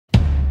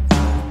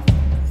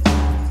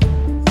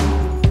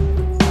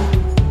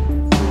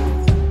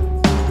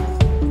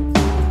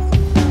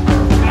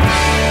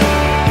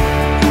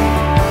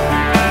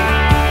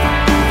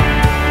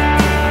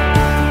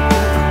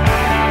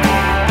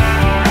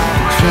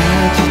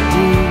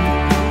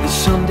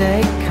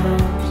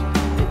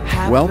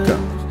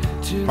Welcome,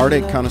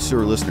 Heartache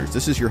Connoisseur listeners.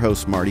 This is your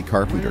host, Marty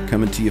Carpenter,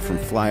 coming to you from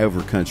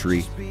Flyover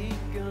Country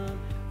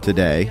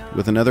today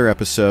with another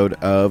episode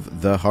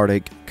of the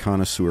Heartache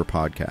Connoisseur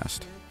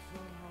podcast.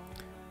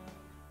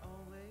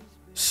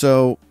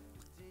 So,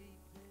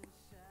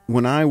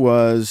 when I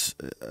was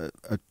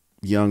a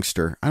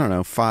youngster, I don't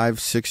know, 5,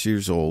 6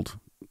 years old,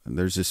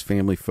 there's this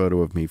family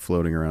photo of me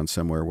floating around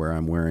somewhere where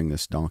I'm wearing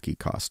this donkey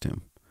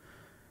costume.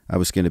 I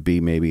was going to be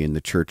maybe in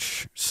the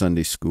church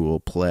Sunday school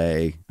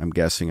play. I'm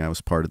guessing I was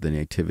part of the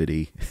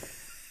nativity.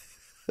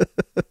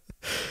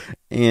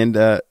 And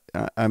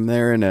I'm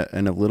there in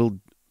a little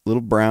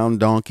brown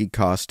donkey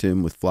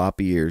costume with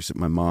floppy ears that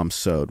my mom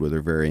sewed with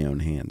her very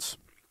own hands.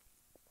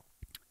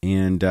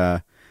 And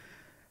I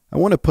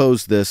want to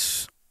pose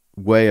this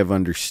way of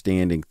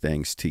understanding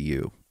things to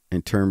you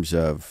in terms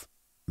of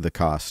the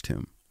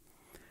costume.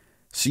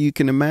 So you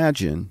can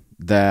imagine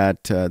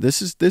that this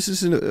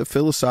is a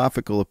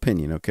philosophical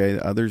opinion, okay?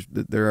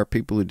 There are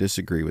people who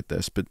disagree with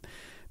this, but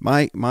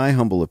my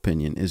humble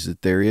opinion is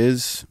that there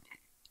is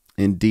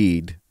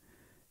indeed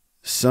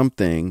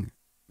something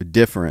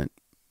different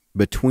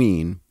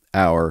between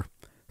our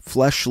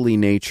fleshly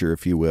nature,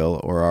 if you will,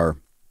 or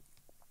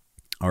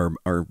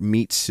our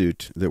meat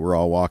suit that we're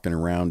all walking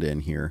around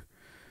in here,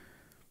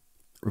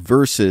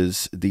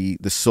 versus the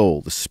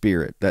soul, the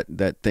spirit,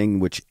 that thing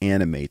which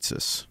animates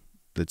us,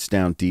 that's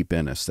down deep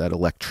in us, that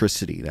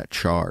electricity, that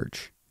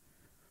charge.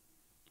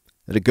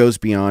 That it goes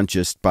beyond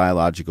just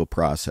biological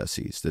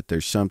processes, that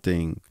there's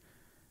something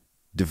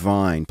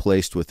divine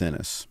placed within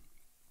us.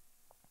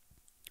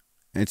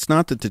 And it's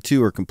not that the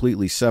two are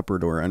completely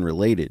separate or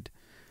unrelated,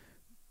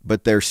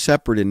 but they're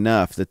separate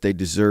enough that they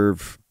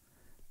deserve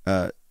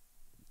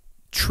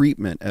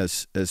treatment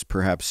as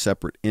perhaps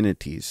separate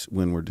entities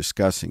when we're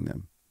discussing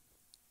them.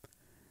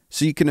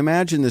 So you can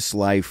imagine this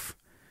life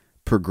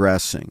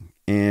progressing,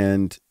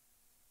 and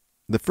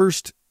the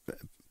first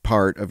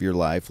part of your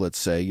life, let's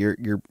say,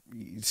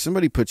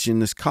 somebody puts you in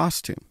this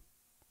costume.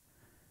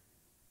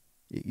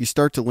 You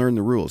start to learn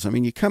the rules. I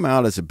mean, you come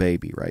out as a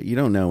baby, right? You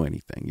don't know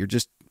anything. You're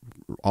just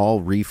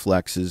all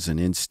reflexes and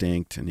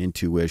instinct and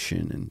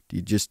intuition, and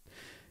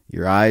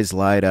your eyes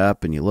light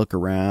up and you look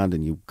around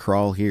and you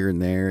crawl here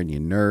and there and you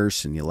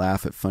nurse and you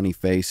laugh at funny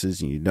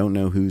faces and you don't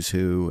know who's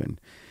who, and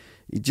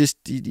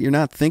you're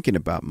not thinking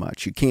about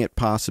much. You can't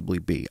possibly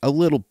be. A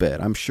little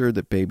bit. I'm sure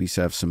that babies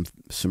have some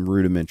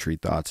rudimentary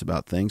thoughts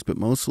about things, but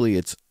mostly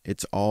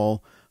it's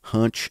all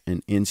hunch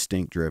and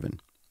instinct driven.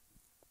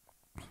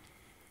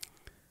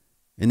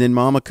 And then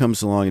mama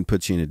comes along and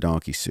puts you in a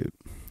donkey suit.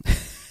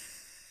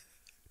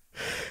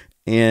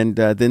 And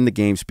then the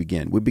games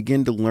begin. We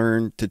begin to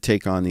learn to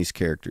take on these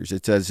characters.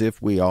 It's as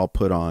if we all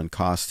put on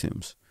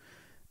costumes,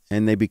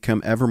 and they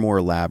become ever more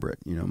elaborate.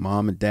 You know,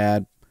 mom and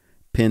dad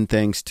pin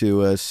things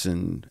to us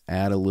and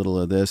add a little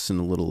of this and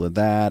a little of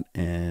that.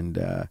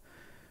 And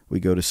we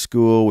go to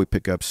school. We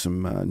pick up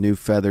some new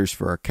feathers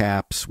for our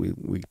caps. We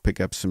pick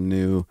up some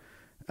new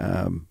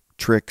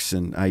tricks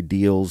and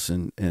ideals,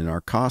 and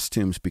our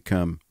costumes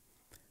become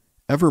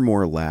ever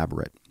more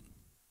elaborate.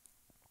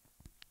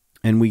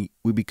 And we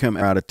become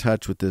out of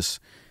touch with this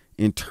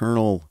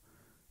internal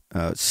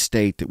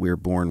state that we are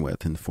born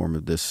with in the form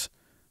of this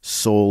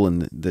soul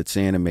that's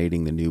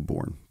animating the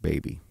newborn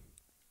baby.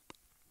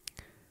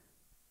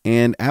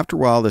 And after a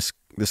while, this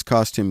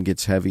costume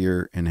gets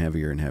heavier and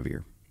heavier and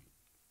heavier.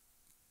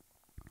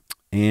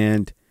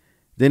 And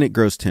then it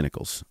grows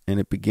tentacles, and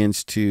it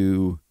begins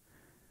to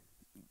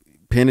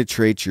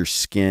penetrate your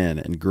skin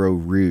and grow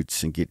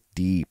roots and get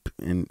deep.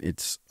 And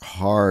it's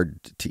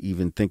hard to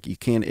even think.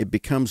 It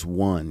becomes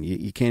one.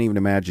 You can't even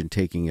imagine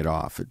taking it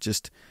off.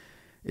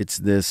 It's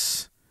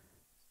this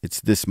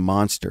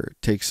monster.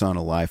 It takes on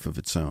a life of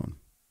its own.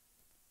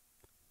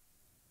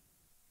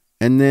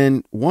 And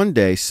then one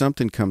day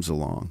something comes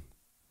along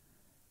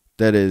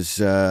that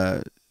is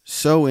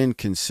so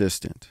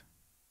inconsistent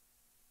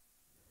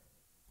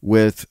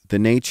with the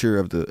nature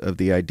of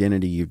the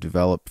identity you've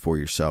developed for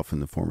yourself in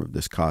the form of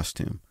this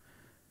costume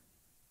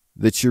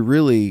that you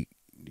really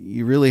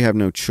have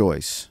no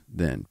choice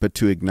then but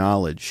to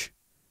acknowledge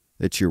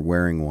that you're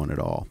wearing one at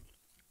all.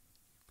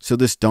 So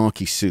this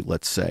donkey suit,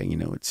 let's say,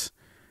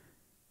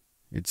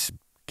 it's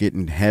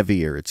getting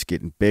heavier, it's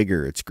getting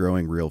bigger, it's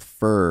growing real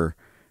fur.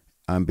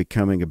 I'm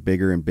becoming a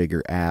bigger and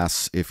bigger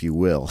ass, if you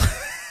will.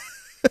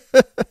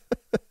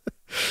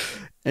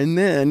 And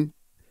then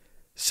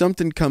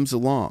something comes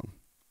along.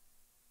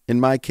 In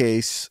my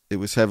case, it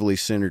was heavily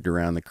centered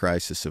around the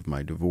crisis of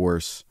my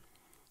divorce.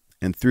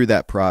 And through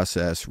that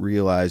process,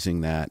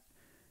 realizing that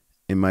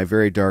in my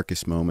very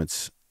darkest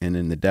moments and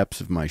in the depths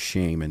of my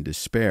shame and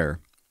despair,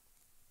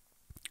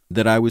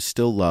 that I was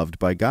still loved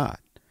by God.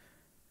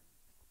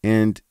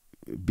 And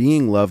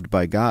being loved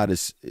by God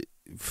is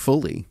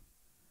fully,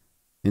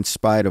 in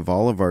spite of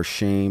all of our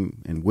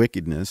shame and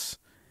wickedness,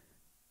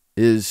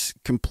 is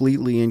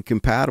completely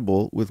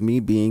incompatible with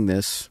me being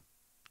this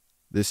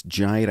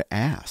giant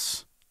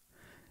ass.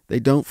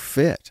 They don't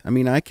fit. I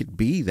mean, I could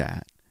be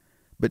that,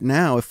 but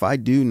now if I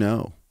do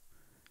know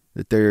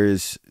that there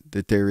is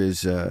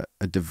a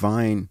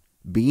divine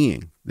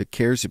being that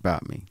cares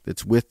about me,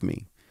 that's with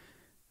me,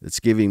 that's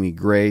giving me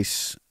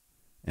grace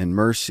and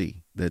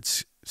mercy,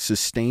 that's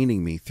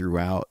sustaining me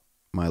throughout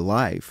my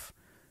life,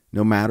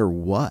 no matter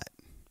what,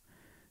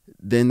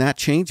 then that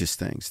changes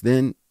things.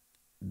 Then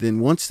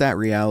once that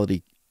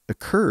reality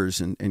occurs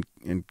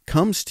and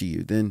comes to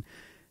you, then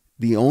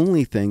the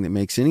only thing that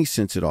makes any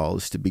sense at all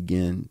is to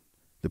begin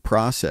the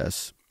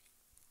process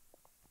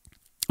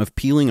of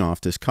peeling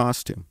off this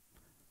costume,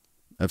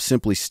 of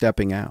simply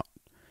stepping out.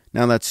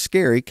 Now that's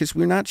scary because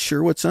we're not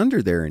sure what's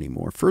under there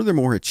anymore.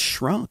 Furthermore, it's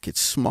shrunk,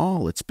 it's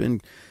small, it's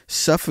been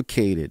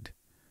suffocated.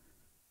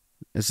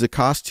 As the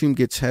costume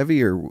gets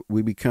heavier,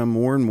 we become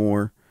more and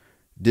more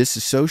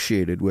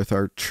disassociated with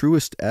our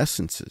truest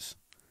essences.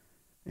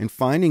 And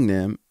finding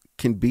them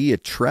can be a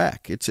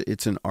trek.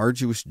 It's an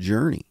arduous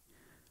journey.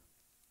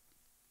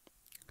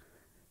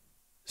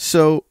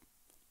 So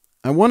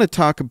I want to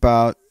talk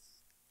about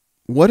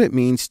what it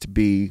means to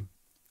be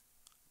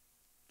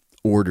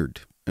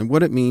ordered and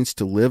what it means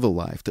to live a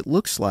life that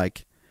looks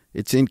like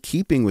it's in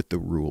keeping with the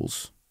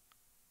rules,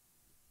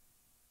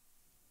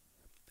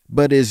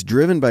 but is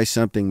driven by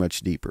something much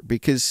deeper.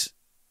 Because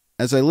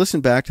as I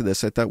listened back to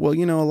this, I thought, well,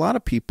 a lot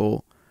of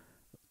people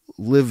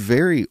live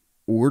very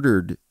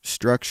ordered,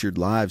 structured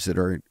lives that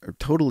are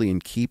totally in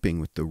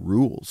keeping with the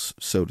rules,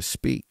 so to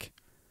speak.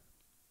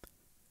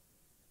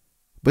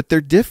 But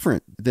they're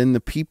different than the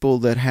people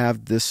that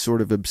have this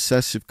sort of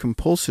obsessive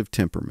compulsive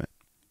temperament.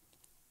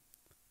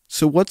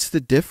 So what's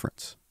the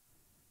difference?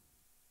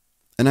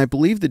 And I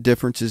believe the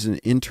difference is an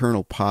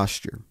internal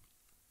posture,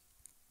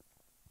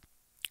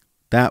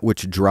 that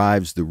which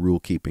drives the rule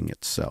keeping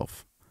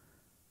itself.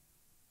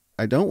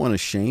 I don't want to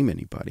shame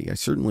anybody. I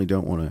certainly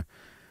don't want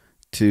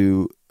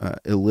to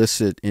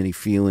elicit any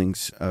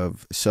feelings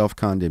of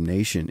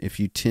self-condemnation if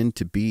you tend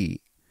to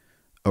be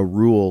a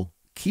rule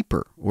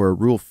keeper or a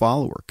rule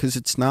follower, because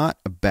it's not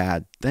a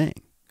bad thing.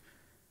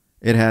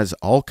 It has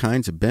all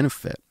kinds of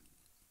benefit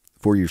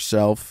for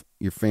yourself,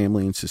 your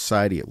family, and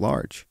society at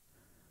large.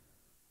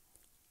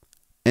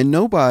 And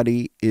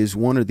nobody is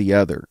one or the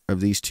other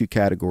of these two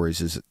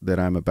categories that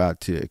I'm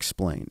about to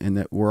explain, and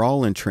that we're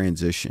all in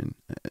transition,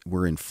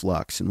 we're in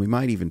flux, and we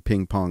might even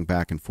ping pong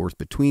back and forth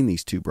between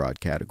these two broad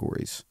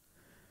categories.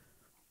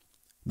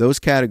 Those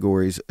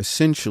categories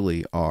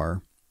essentially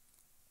are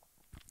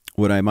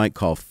what I might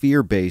call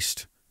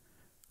fear-based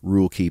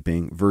rule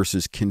keeping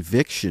versus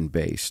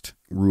conviction-based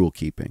rule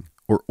keeping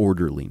or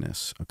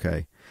orderliness,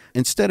 okay?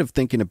 Instead of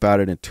thinking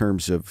about it in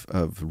terms of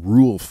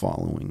rule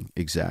following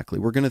exactly,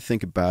 we're going to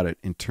think about it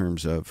in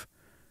terms of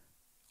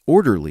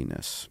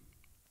orderliness.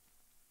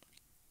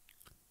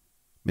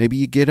 Maybe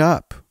you get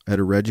up at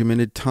a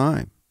regimented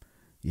time.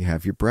 You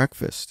have your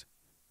breakfast.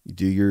 You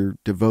do your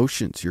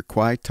devotions, your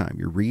quiet time,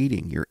 your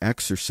reading, your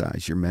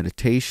exercise, your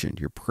meditation,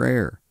 your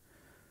prayer.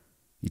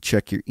 You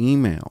check your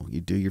email. You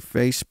do your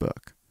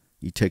Facebook.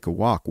 You take a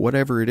walk.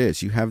 Whatever it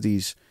is, you have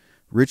these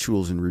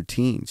rituals and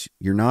routines.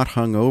 You're not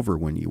hungover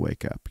when you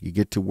wake up. You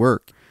get to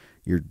work.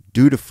 You're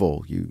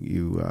dutiful.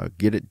 You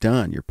get it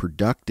done. You're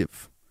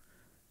productive.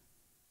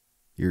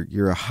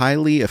 You're a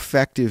highly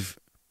effective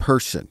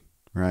person,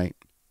 right?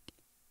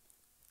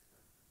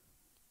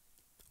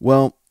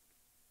 Well,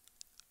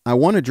 I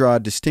want to draw a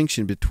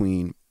distinction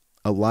between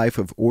a life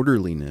of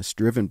orderliness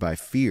driven by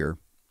fear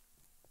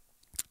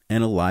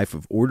and a life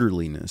of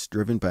orderliness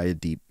driven by a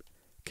deep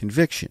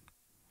conviction.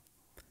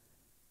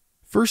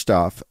 First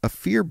off, a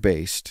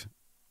fear-based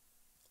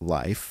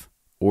life,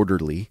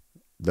 orderly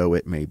though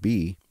it may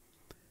be,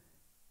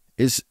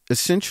 is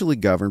essentially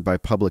governed by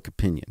public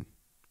opinion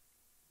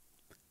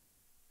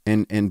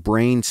and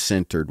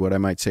brain-centered, what I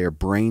might say are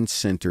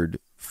brain-centered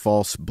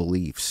false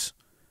beliefs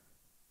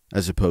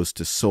as opposed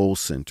to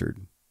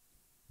soul-centered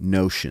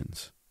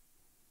notions.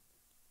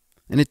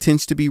 And it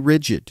tends to be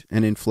rigid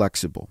and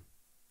inflexible.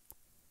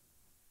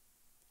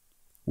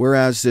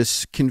 Whereas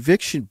this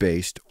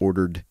conviction-based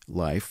ordered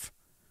life,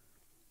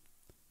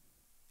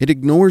 it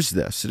ignores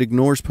this. It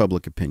ignores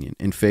public opinion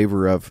in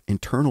favor of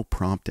internal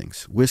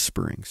promptings,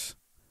 whisperings,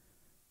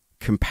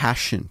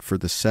 compassion for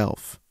the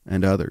self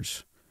and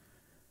others.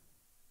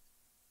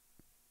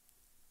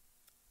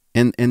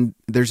 And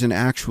there's an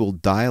actual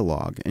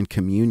dialogue and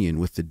communion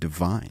with the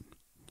divine,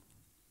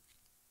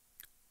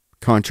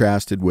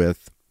 contrasted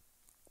with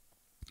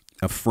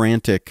a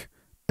frantic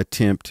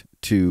attempt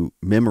to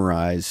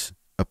memorize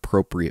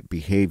appropriate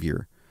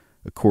behavior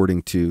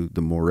according to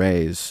the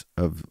mores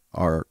of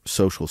our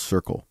social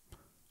circle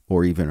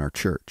or even our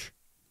church.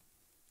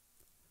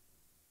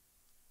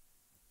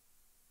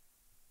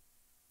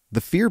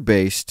 The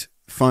fear-based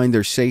find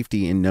their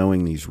safety in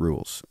knowing these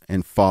rules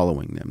and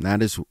following them.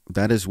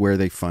 That is where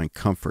they find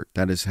comfort.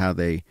 That is how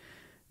they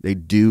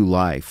do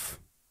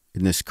life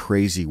in this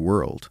crazy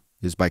world,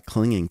 is by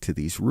clinging to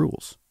these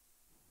rules.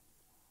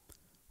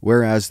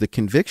 Whereas the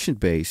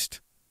conviction-based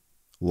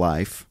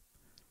life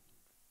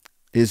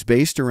is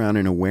based around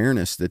an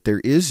awareness that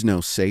there is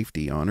no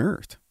safety on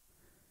earth,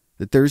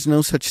 that there's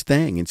no such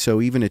thing. And so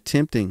even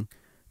attempting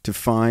to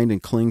find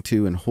and cling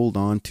to and hold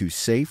on to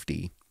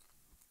safety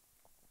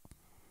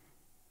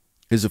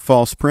is a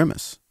false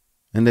premise.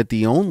 and that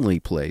the only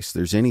place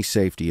there's any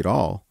safety at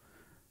all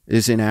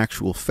is in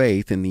actual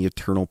faith in the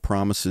eternal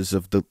promises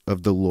of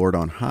the Lord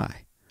on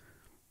high.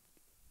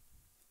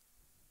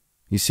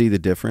 You see the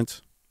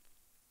difference?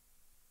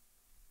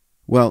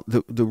 Well,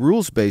 the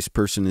rules-based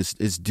person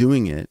is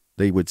doing it.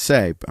 They would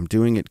say, I'm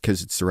doing it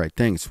because it's the right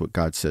thing. It's what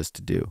God says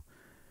to do.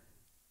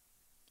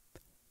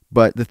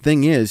 But the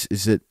thing is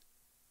that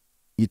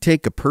you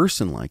take a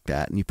person like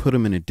that and you put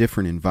them in a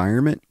different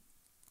environment,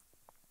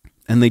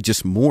 and they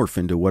just morph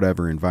into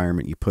whatever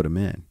environment you put them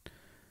in.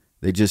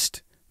 They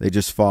just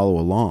follow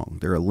along.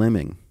 They're a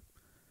lemming.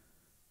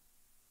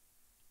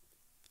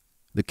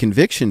 The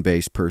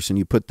conviction-based person,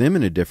 you put them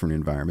in a different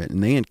environment,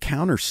 and they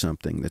encounter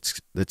something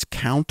that's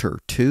counter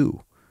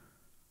to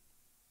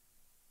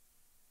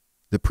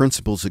the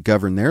principles that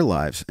govern their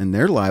lives, and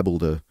they're liable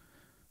to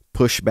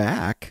push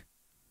back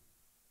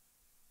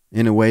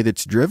in a way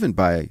that's driven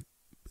by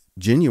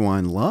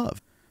genuine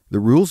love. The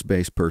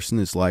rules-based person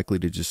is likely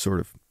to just sort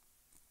of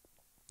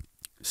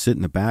sit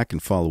in the back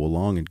and follow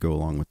along and go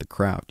along with the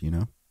crowd, you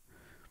know?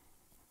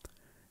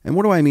 And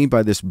what do I mean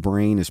by this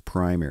brain is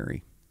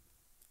primary?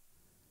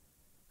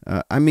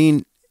 I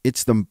mean,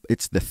 it's the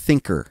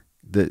thinker.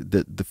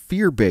 The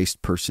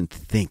fear-based person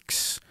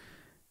thinks,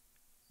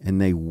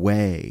 and they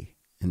weigh,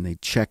 and they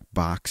check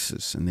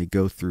boxes, and they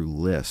go through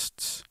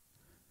lists,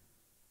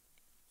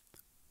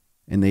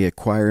 and they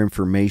acquire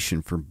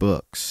information from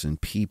books and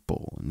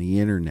people and the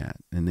internet,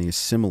 and they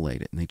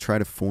assimilate it, and they try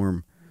to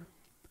form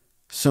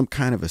some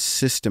kind of a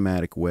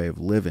systematic way of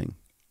living.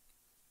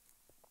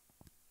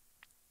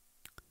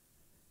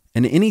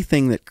 And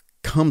anything that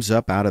comes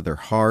up out of their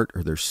heart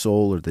or their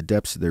soul or the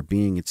depths of their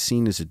being, it's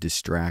seen as a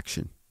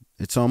distraction.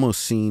 It's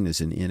almost seen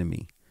as an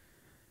enemy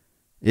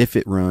if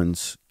it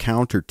runs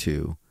counter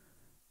to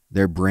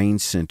their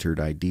brain-centered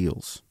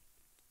ideals.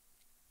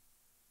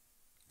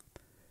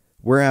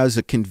 Whereas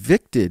a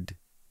convicted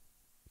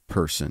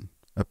person,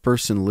 a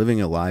person living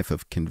a life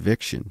of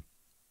conviction,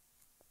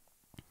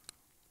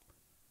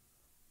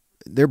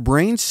 their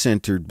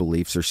brain-centered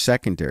beliefs are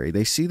secondary.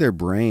 They see their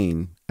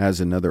brain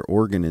as another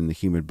organ in the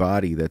human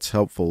body that's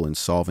helpful in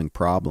solving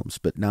problems,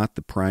 but not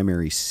the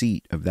primary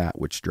seat of that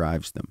which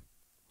drives them.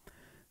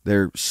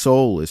 Their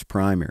soul is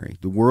primary.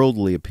 The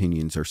worldly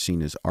opinions are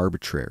seen as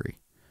arbitrary.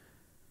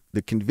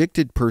 The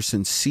convicted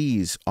person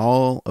sees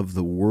all of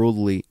the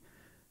worldly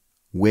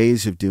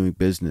ways of doing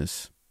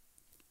business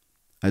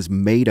as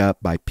made up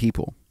by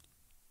people,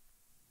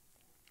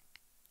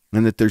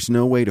 and that there's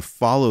no way to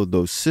follow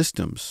those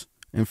systems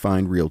and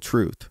find real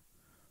truth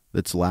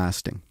that's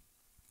lasting.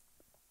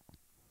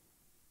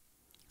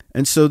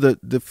 And so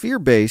the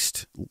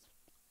fear-based,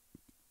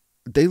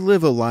 they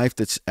live a life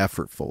that's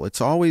effortful.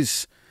 It's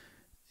always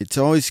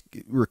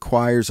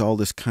requires all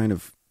this kind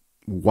of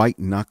white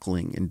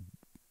knuckling and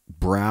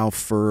brow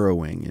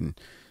furrowing and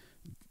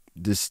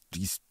these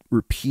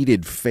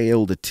repeated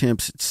failed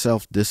attempts at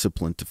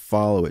self-discipline to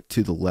follow it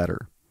to the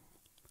letter.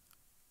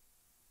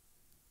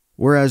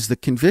 Whereas the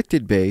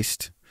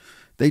convicted-based,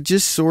 they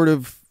just sort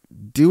of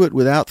do it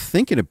without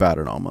thinking about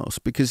it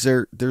almost, because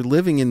they're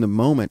living in the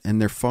moment and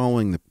they're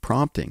following the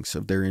promptings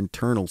of their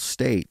internal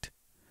state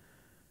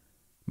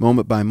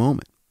moment by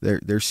moment.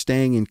 They're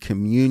staying in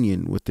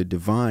communion with the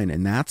divine,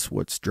 and that's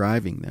what's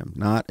driving them,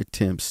 not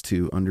attempts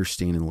to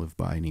understand and live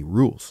by any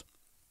rules.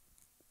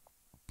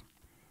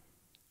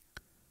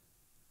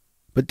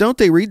 But don't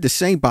they read the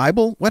same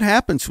Bible? What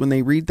happens when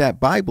they read that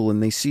Bible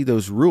and they see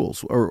those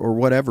rules, or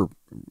whatever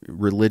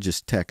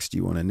religious text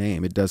you want to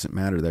name? It doesn't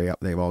matter.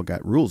 They've all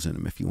got rules in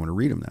them if you want to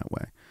read them that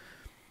way.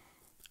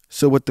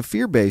 So what the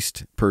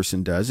fear-based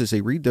person does is they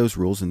read those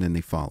rules and then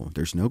they follow.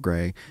 There's no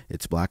gray.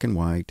 It's black and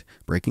white.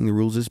 Breaking the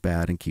rules is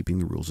bad and keeping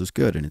the rules is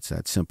good. And it's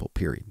that simple,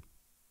 period.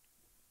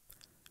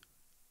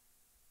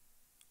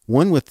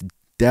 One with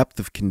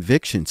depth of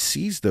conviction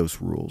sees those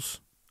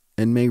rules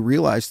and may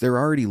realize they're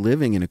already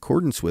living in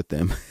accordance with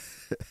them.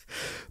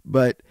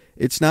 But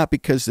it's not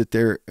because that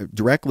they're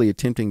directly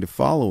attempting to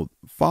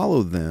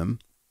follow them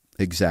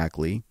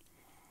exactly,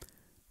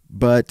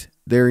 but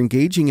they're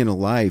engaging in a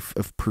life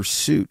of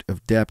pursuit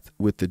of depth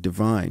with the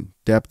divine,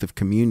 depth of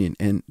communion,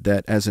 and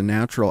that as a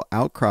natural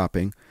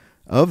outcropping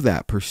of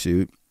that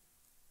pursuit,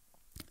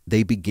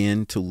 they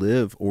begin to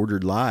live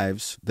ordered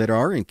lives that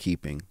are in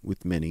keeping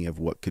with many of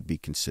what could be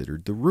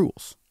considered the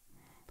rules.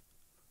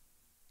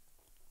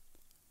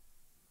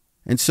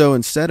 And so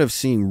instead of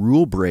seeing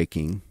rule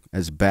breaking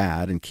as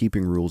bad and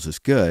keeping rules as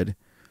good,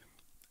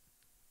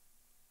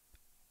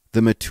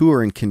 the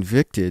mature and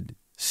convicted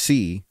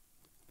see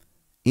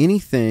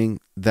anything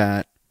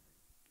that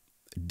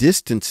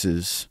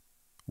distances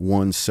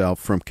oneself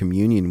from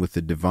communion with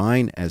the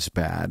divine as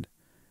bad,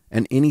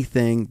 and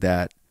anything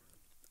that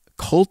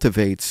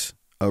cultivates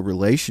a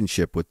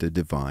relationship with the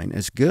divine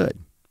as good.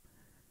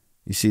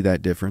 You see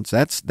that difference?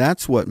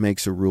 That's what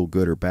makes a rule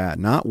good or bad,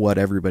 not what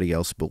everybody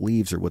else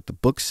believes or what the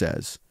book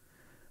says,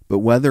 but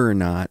whether or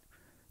not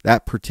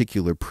that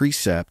particular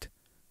precept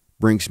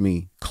brings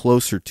me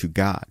closer to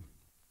God.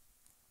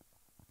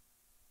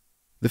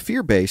 The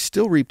fear-based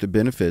still reap the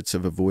benefits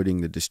of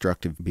avoiding the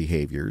destructive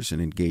behaviors and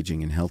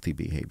engaging in healthy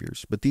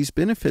behaviors, but these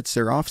benefits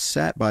are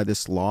offset by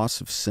this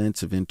loss of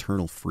sense of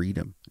internal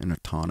freedom and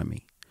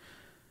autonomy.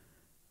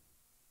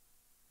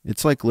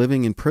 It's like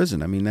living in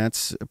prison. I mean,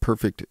 that's a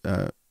perfect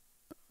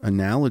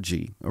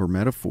analogy or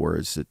metaphor.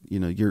 Is that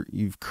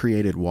you've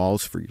created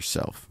walls for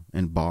yourself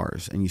and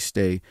bars, and you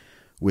stay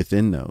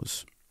within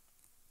those.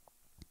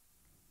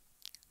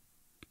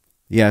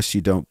 Yes,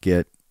 you don't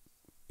get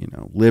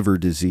liver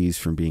disease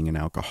from being an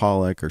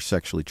alcoholic or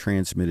sexually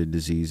transmitted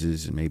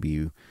diseases, and maybe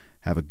you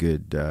have a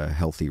good,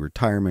 healthy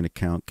retirement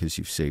account because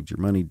you've saved your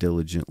money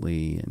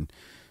diligently, and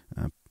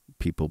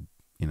people,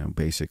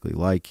 basically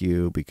like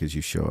you because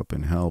you show up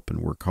and help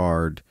and work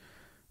hard.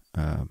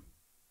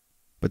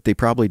 But they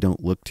probably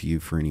don't look to you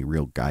for any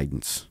real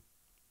guidance.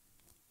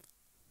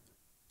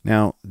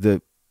 Now,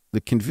 the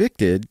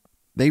convicted,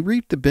 they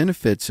reap the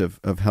benefits of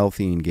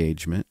healthy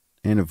engagement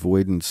and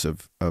avoidance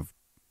of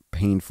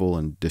painful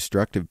and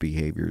destructive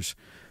behaviors,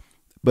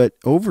 but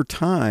over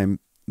time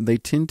they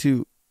tend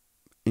to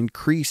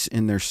increase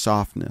in their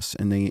softness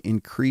and they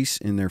increase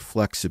in their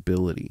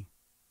flexibility,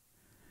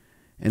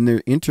 and their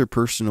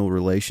interpersonal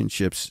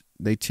relationships,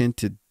 they tend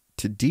to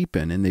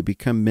deepen, and they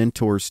become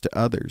mentors to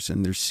others,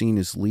 and they're seen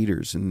as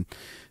leaders, and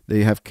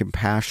they have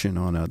compassion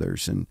on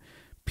others. And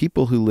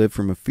people who live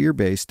from a fear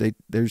base,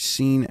 they're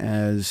seen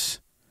as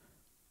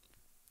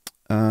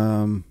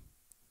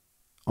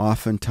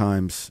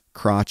oftentimes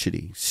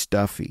crotchety,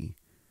 stuffy,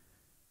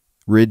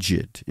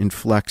 rigid,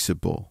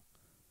 inflexible.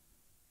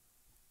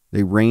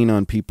 They rain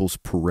on people's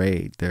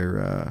parade.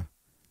 They're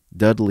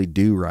Dudley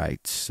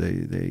Do-Rights.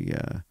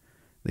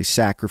 They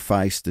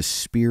sacrifice the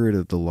spirit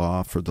of the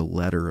law for the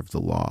letter of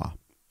the law.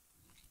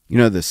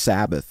 The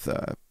Sabbath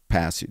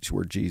passage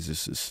where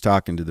Jesus is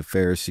talking to the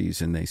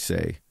Pharisees, and they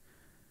say,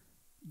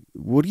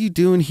 "What are you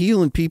doing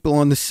healing people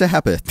on the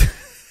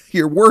Sabbath?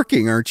 You're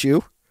working, aren't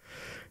you?"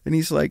 And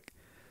he's like,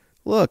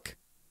 "Look,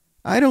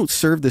 I don't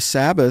serve the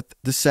Sabbath.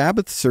 The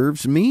Sabbath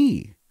serves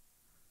me."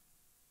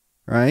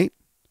 Right?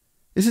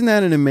 Isn't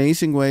that an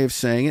amazing way of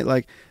saying it?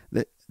 Like,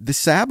 the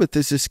Sabbath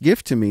is this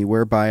gift to me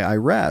whereby I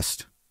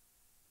rest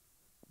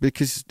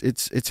because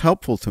it's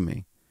helpful to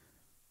me.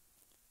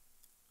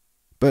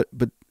 But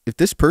if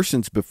this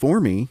person's before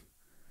me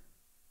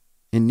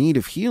in need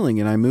of healing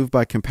and I move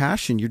by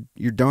compassion,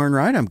 you're darn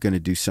right I'm going to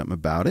do something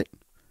about it.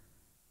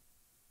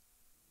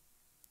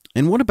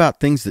 And what about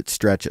things that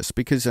stretch us?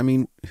 Because,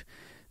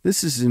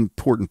 this is an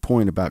important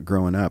point about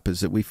growing up,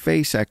 is that we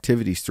face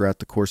activities throughout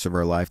the course of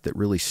our life that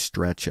really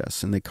stretch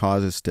us, and they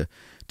cause us to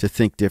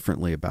think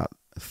differently about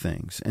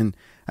things. And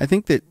I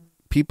think that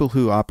people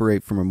who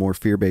operate from a more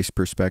fear-based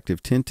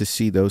perspective tend to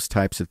see those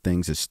types of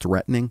things as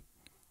threatening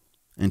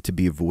and to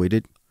be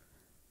avoided.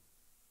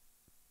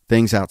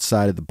 Things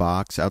outside of the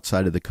box,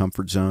 outside of the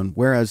comfort zone,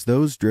 whereas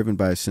those driven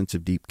by a sense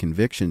of deep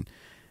conviction,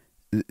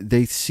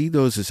 they see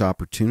those as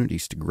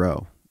opportunities to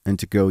grow and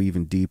to go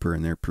even deeper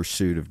in their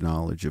pursuit of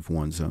knowledge of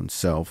one's own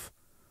self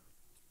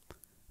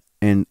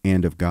and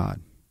of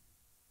God.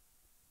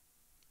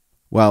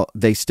 While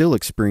they still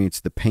experience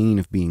the pain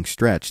of being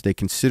stretched, they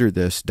consider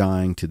this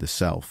dying to the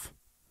self.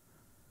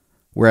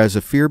 Whereas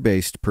a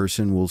fear-based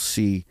person will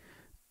see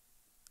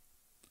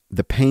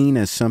the pain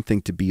as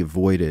something to be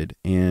avoided,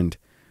 and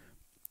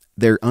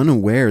they're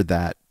unaware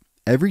that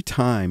every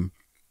time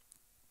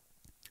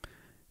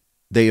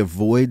they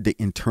avoid the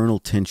internal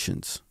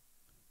tensions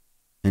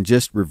and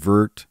just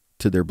revert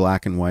to their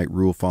black and white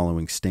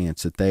rule-following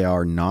stance, that they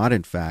are not,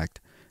 in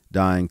fact,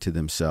 dying to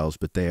themselves,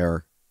 but they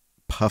are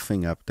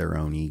puffing up their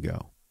own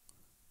ego.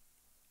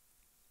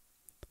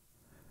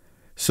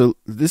 So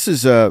this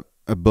is a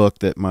book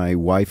that my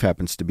wife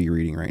happens to be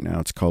reading right now.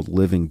 It's called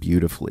Living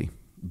Beautifully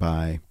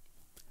by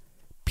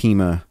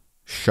Pema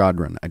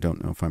Chodron. I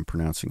don't know if I'm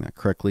pronouncing that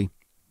correctly.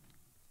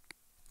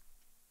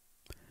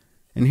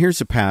 And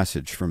here's a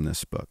passage from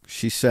this book.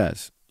 She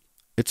says,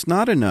 "It's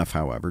not enough,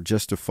 however,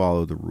 just to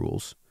follow the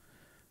rules,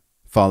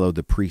 follow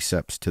the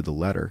precepts to the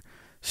letter.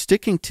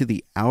 Sticking to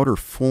the outer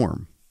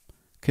form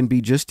can be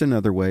just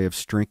another way of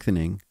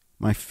strengthening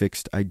my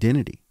fixed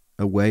identity,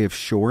 a way of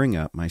shoring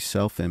up my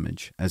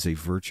self-image as a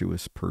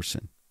virtuous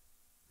person,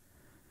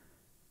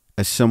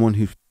 as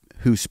someone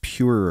who's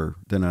purer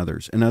than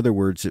others. In other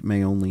words, it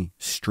may only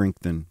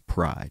strengthen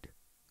pride."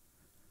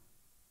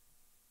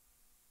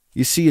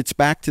 You see, it's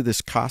back to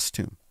this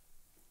costume.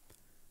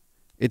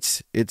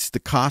 It's the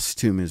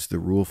costume is the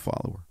rule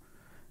follower.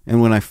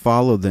 And when I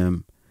follow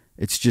them,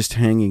 it's just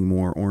hanging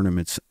more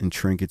ornaments and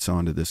trinkets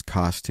onto this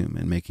costume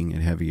and making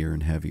it heavier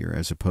and heavier,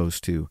 as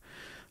opposed to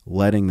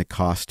letting the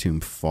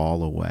costume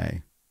fall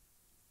away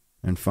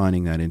and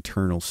finding that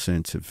internal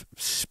sense of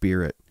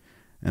spirit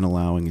and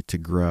allowing it to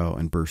grow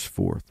and burst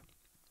forth.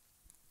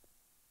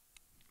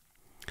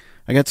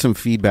 I got some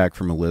feedback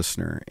from a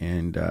listener,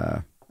 and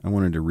I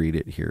wanted to read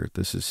it here.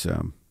 This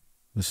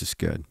is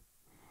good.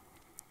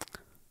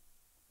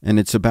 And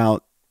it's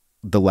about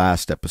the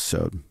last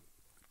episode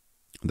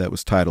that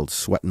was titled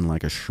 "Sweating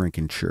Like a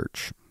Shrinking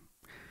Church."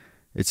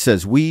 It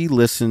says, "We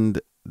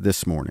listened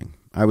this morning.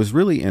 I was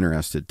really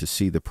interested to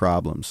see the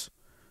problems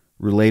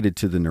related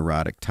to the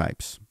neurotic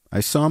types. I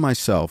saw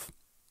myself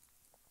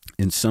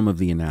in some of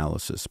the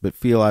analysis, but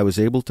feel I was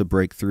able to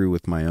break through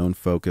with my own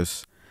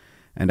focus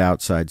and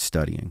outside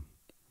studying.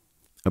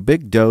 A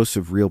big dose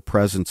of real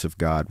presence of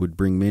God would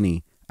bring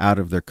many out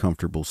of their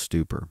comfortable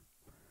stupor.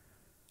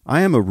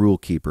 I am a rule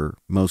keeper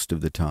most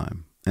of the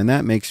time, and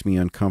that makes me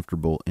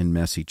uncomfortable in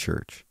messy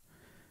church.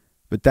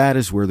 But that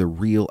is where the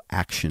real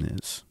action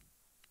is.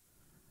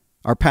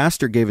 Our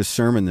pastor gave a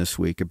sermon this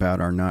week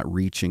about our not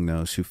reaching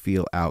those who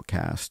feel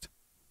outcast.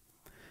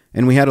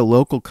 And we had a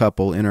local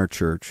couple in our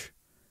church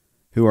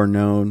who are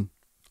known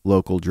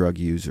local drug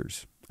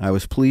users. I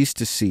was pleased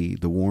to see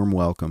the warm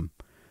welcome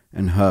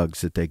and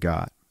hugs that they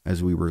got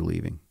as we were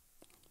leaving.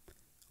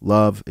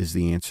 Love is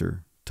the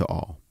answer to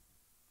all.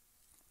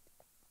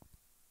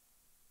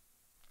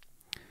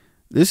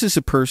 This is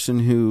a person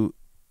who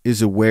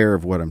is aware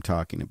of what I'm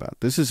talking about.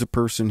 This is a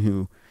person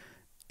who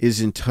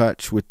is in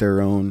touch with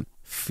their own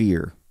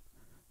fear.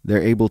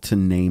 They're able to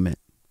name it.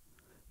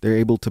 They're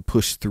able to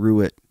push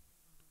through it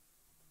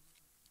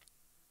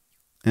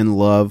and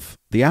love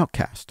the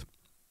outcast,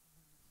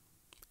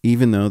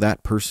 even though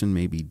that person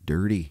may be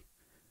dirty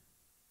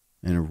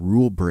and a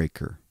rule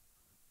breaker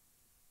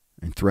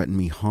and threaten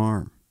me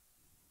harm,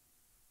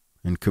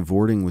 and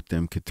cavorting with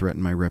them could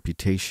threaten my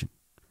reputation.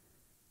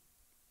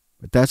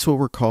 But that's what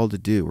we're called to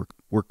do.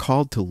 We're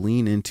called to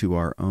lean into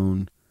our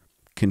own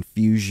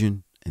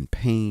confusion and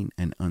pain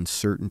and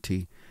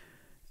uncertainty,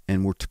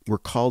 and we're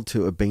called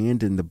to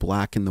abandon the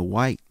black and the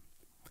white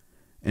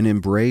and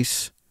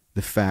embrace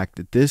the fact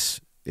that this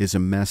is a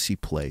messy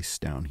place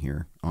down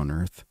here on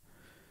earth,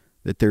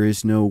 that there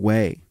is no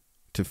way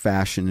to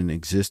fashion an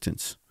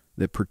existence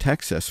that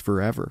protects us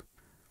forever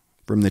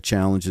from the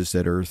challenges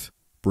that earth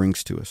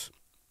brings to us.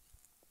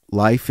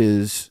 Life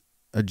is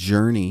a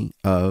journey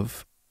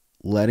of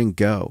letting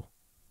go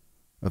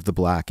of the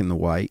black and the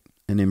white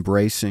and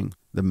embracing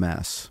the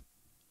mess.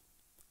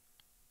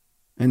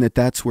 And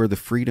that's where the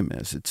freedom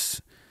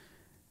is.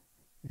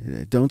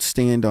 Don't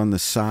stand on the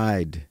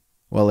side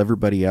while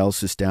everybody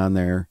else is down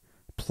there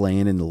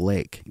playing in the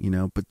lake,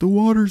 but the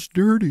water's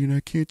dirty and I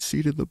can't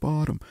see to the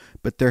bottom,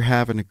 but they're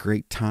having a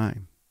great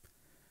time.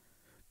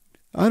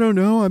 I don't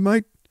know, I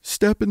might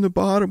step in the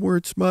bottom where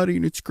it's muddy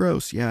and it's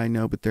gross. Yeah, I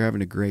know, but they're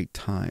having a great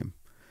time.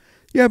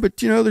 Yeah, but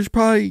there's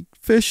probably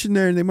fish in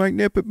there and they might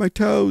nip at my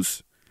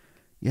toes.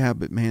 Yeah,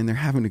 but man, they're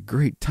having a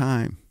great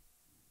time.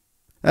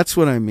 That's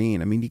what I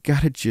mean. You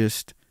got to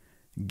just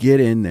get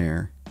in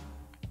there,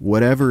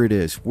 whatever it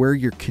is, where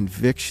your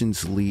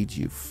convictions lead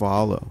you,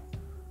 follow.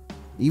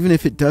 Even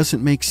if it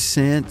doesn't make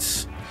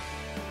sense,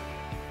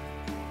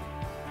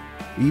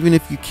 even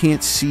if you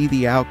can't see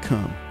the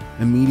outcome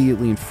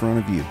immediately in front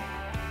of you,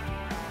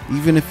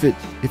 even if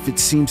it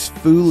seems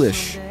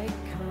foolish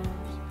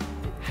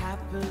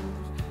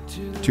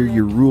to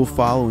your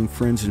rule-following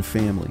friends and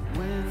family,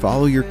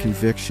 follow your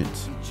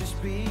convictions.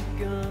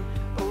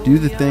 Do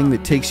the thing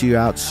that takes you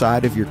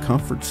outside of your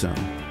comfort zone.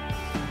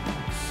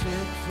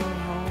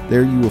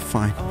 There you will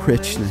find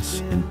richness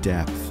and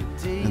depth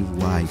and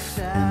life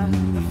and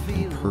meaning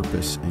and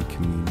purpose and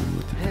communion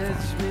with the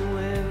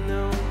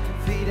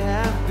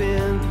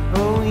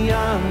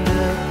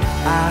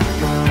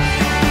divine.